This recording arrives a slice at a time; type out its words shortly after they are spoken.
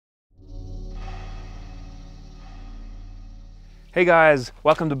Hey guys,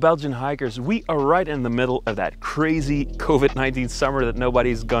 welcome to Belgian Hikers. We are right in the middle of that crazy COVID-19 summer that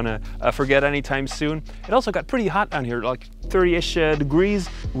nobody's gonna forget anytime soon. It also got pretty hot down here, like 30-ish degrees.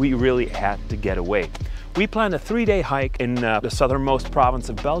 We really had to get away. We planned a 3-day hike in the southernmost province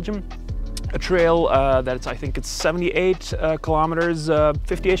of Belgium. A trail that's, I think it's 78 kilometers,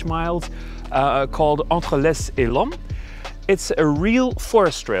 50-ish miles, called Entre Lesse et Lomme. It's a real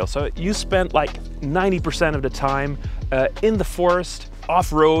forest trail, so you spend like 90% of the time in the forest,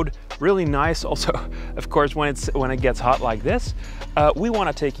 off-road, really nice. Also, of course, when it gets hot like this. We want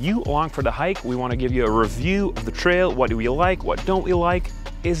to take you along for the hike. We want to give you a review of the trail. What do we like? What don't we like?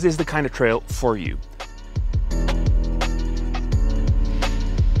 Is this the kind of trail for you?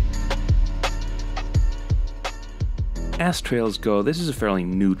 As trails go, this is a fairly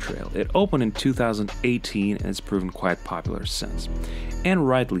new trail. It opened in 2018 and it's proven quite popular since. And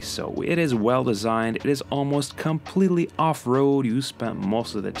rightly so. It is well designed, it is almost completely off-road. You spend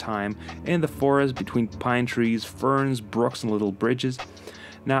most of the time in the forest between pine trees, ferns, brooks and little bridges.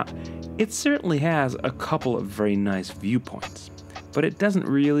 Now, it certainly has a couple of very nice viewpoints, but it doesn't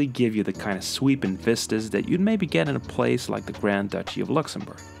really give you the kind of sweeping vistas that you'd maybe get in a place like the Grand Duchy of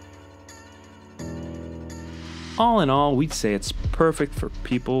Luxembourg. All in all, we'd say it's perfect for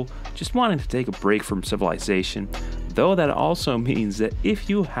people just wanting to take a break from civilization, though that also means that if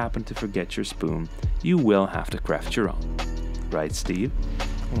you happen to forget your spoon, you will have to craft your own. Right, Steve?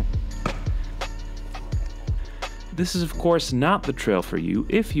 This is of course not the trail for you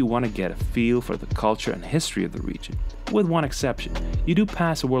if you want to get a feel for the culture and history of the region, with one exception. You do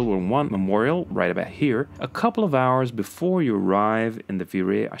pass a World War I memorial right about here, a couple of hours before you arrive in the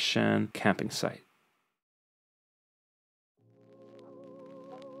Virey-Achan camping site.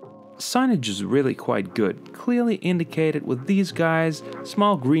 Signage is really quite good, clearly indicated with these guys,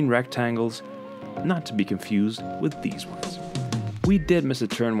 small green rectangles, not to be confused with these ones. We did miss a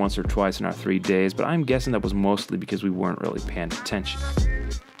turn once or twice in our 3 days, but I'm guessing that was mostly because we weren't really paying attention.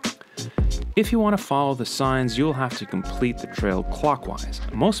 If you want to follow the signs, you'll have to complete the trail clockwise.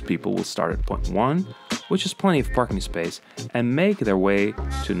 Most people will start at point 1, which is plenty of parking space, and make their way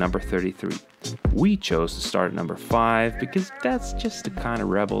to number 33. We chose to start at number 5 because that's just the kind of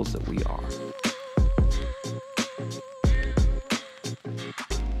rebels that we are.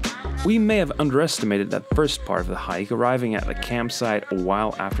 We may have underestimated that first part of the hike, arriving at the campsite a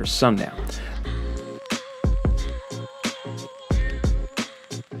while after sundown.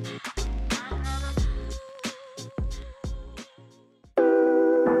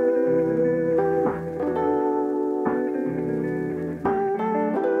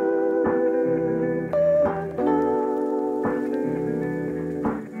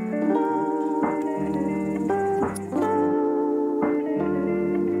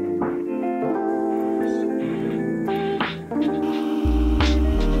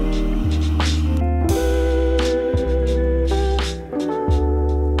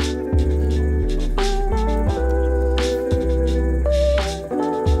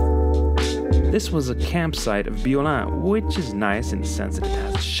 This was a campsite of Violin, which is nice in the sense that it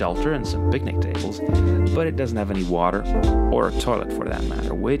has a shelter and some picnic tables, but it doesn't have any water, or a toilet for that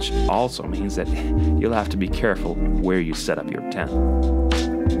matter, which also means that you'll have to be careful where you set up your tent.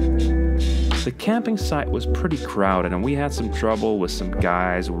 The camping site was pretty crowded and we had some trouble with some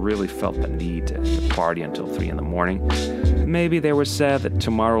guys who really felt the need to party until 3 in the morning. Maybe they were sad that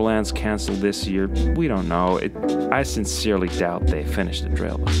Tomorrowland's cancelled this year, we don't know. I sincerely doubt they finished the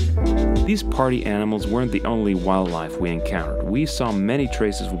trail. These party animals weren't the only wildlife we encountered. We saw many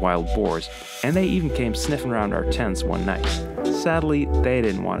traces of wild boars, and they even came sniffing around our tents one night. Sadly, they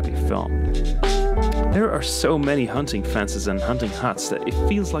didn't want to be filmed. There are so many hunting fences and hunting huts that it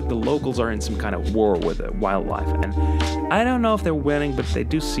feels like the locals are in some kind of war with the wildlife, and I don't know if they're winning, but they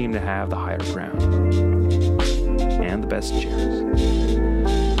do seem to have the higher ground. And the best chairs.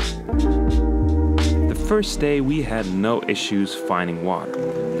 The first day we had no issues finding water.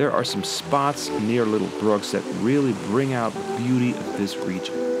 There are some spots near little brooks that really bring out the beauty of this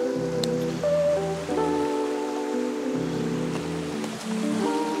region.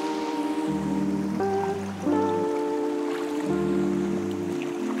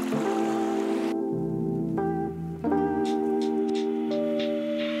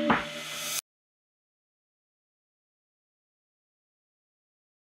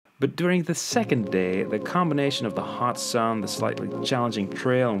 But during the second day, the combination of the hot sun, the slightly challenging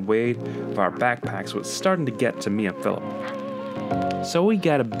trail and weight of our backpacks was starting to get to me and Philip. So we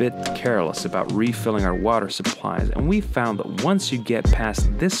got a bit careless about refilling our water supplies, and we found that once you get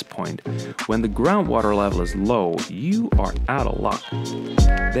past this point, when the groundwater level is low, you are out of luck.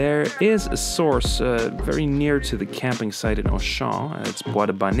 There is a source very near to the camping site in Auchan, and it's Bois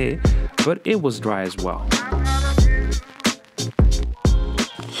de Banet, but it was dry as well.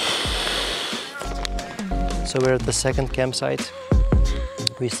 So we're at the second campsite.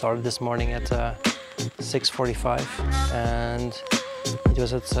 We started this morning at 6:45 and it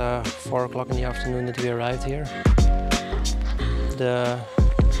was at 4 o'clock in the afternoon that we arrived here. The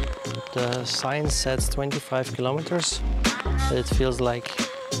sign says 25 kilometers, but it feels like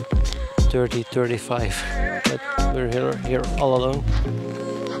 30, 35. But we're here all alone,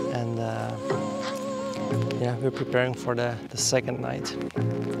 and yeah, we're preparing for the second night.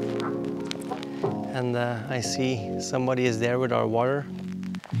 And I see somebody is there with our water.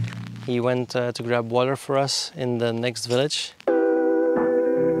 He went to grab water for us in the next village.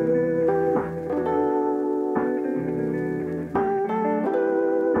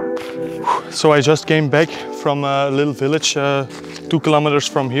 So I just came back from a little village 2 kilometers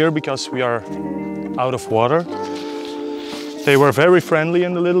from here because we are out of water. They were very friendly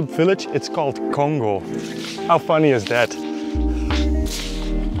in the little village. It's called Congo. How funny is that?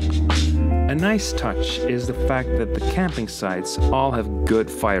 A nice touch is the fact that the camping sites all have good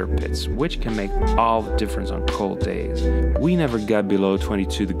fire pits, which can make all the difference on cold days. We never got below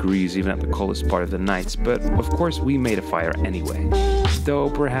 22 degrees even at the coldest part of the nights, but of course we made a fire anyway, though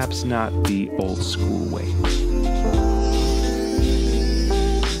perhaps not the old school way.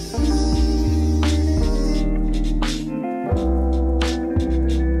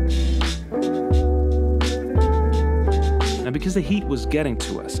 Because the heat was getting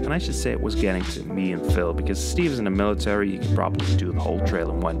to us, and I should say it was getting to me and Phil, because Steve's in the military, you could probably do the whole trail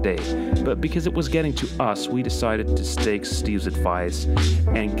in one day. But because it was getting to us, we decided to take Steve's advice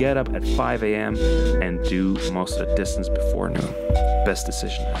and get up at 5 a.m. and do most of the distance before noon. Best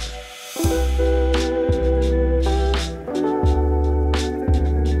decision ever.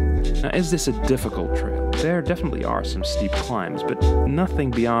 Now, is this a difficult trail? There definitely are some steep climbs, but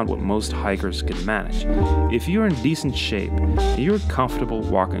nothing beyond what most hikers can manage. If you're in decent shape and you're comfortable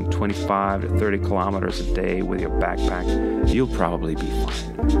walking 25 to 30 kilometers a day with your backpack, you'll probably be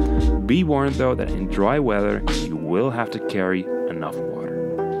fine. Be warned though that in dry weather, you will have to carry enough water.